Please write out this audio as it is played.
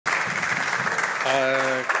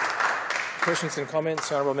Questions and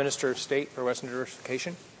comments. Honourable Minister of State for Western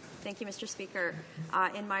Diversification. Thank you, Mr. Speaker.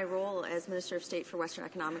 In my role as Minister of State for Western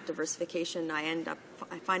Economic Diversification, I end up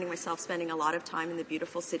finding myself spending a lot of time in the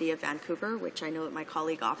beautiful city of Vancouver, which I know that my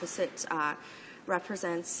colleague opposite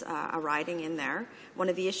represents a riding in there. One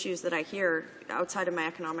of the issues that I hear outside of my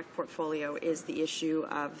economic portfolio is the issue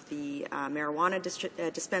of the marijuana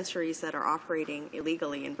dispensaries that are operating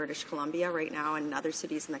illegally in British Columbia right now and other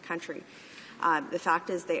cities in the country. The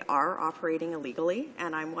fact is they are operating illegally,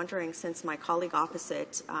 and I'm wondering, since my colleague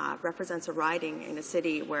opposite represents a riding in a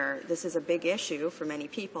city where this is a big issue for many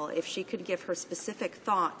people, if she could give her specific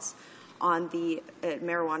thoughts on the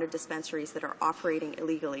marijuana dispensaries that are operating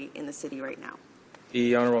illegally in the city right now.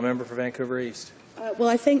 The Honourable Member for Vancouver East. Well,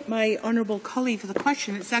 I thank my honourable colleague for the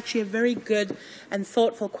question. It's actually a very good and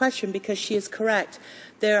thoughtful question because she is correct.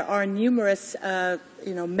 There are numerous,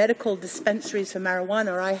 medical dispensaries for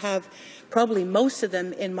marijuana. I have probably most of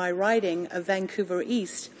them in my riding of Vancouver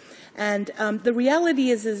East. And the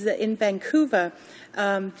reality is that in Vancouver,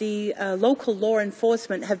 the local law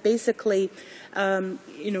enforcement have basically,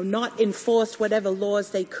 not enforced whatever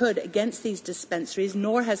laws they could against these dispensaries,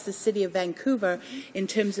 nor has the City of Vancouver in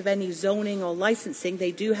terms of any zoning or licensing.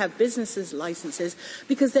 They do have businesses licenses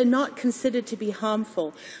because they're not considered to be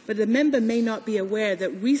harmful. But the member may not be aware that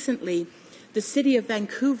recently the City of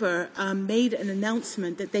Vancouver made an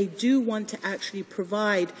announcement that they do want to actually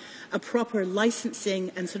provide a proper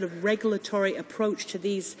licensing and sort of regulatory approach to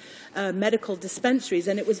these medical dispensaries.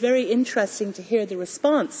 And it was very interesting to hear the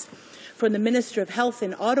response from the Minister of Health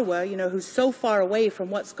in Ottawa, who's so far away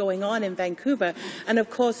from what's going on in Vancouver. And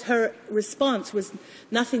of course, her response was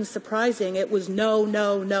nothing surprising. It was no,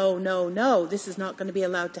 no, no, no, no. This is not going to be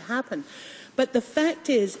allowed to happen. But the fact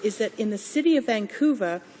is that in the City of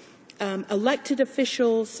Vancouver, elected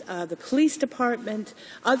officials, the police department,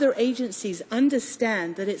 other agencies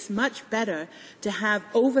understand that it's much better to have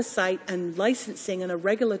oversight and licensing and a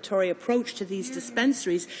regulatory approach to these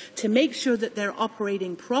dispensaries to make sure that they're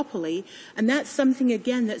operating properly. And that's something,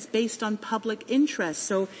 again, that's based on public interest.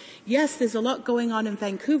 So, yes, there's a lot going on in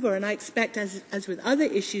Vancouver, and I expect, as with other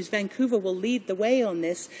issues, Vancouver will lead the way on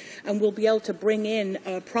this and will be able to bring in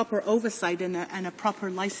proper oversight and a proper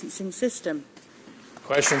licensing system.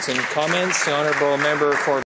 Questions and comments. The Honourable Member for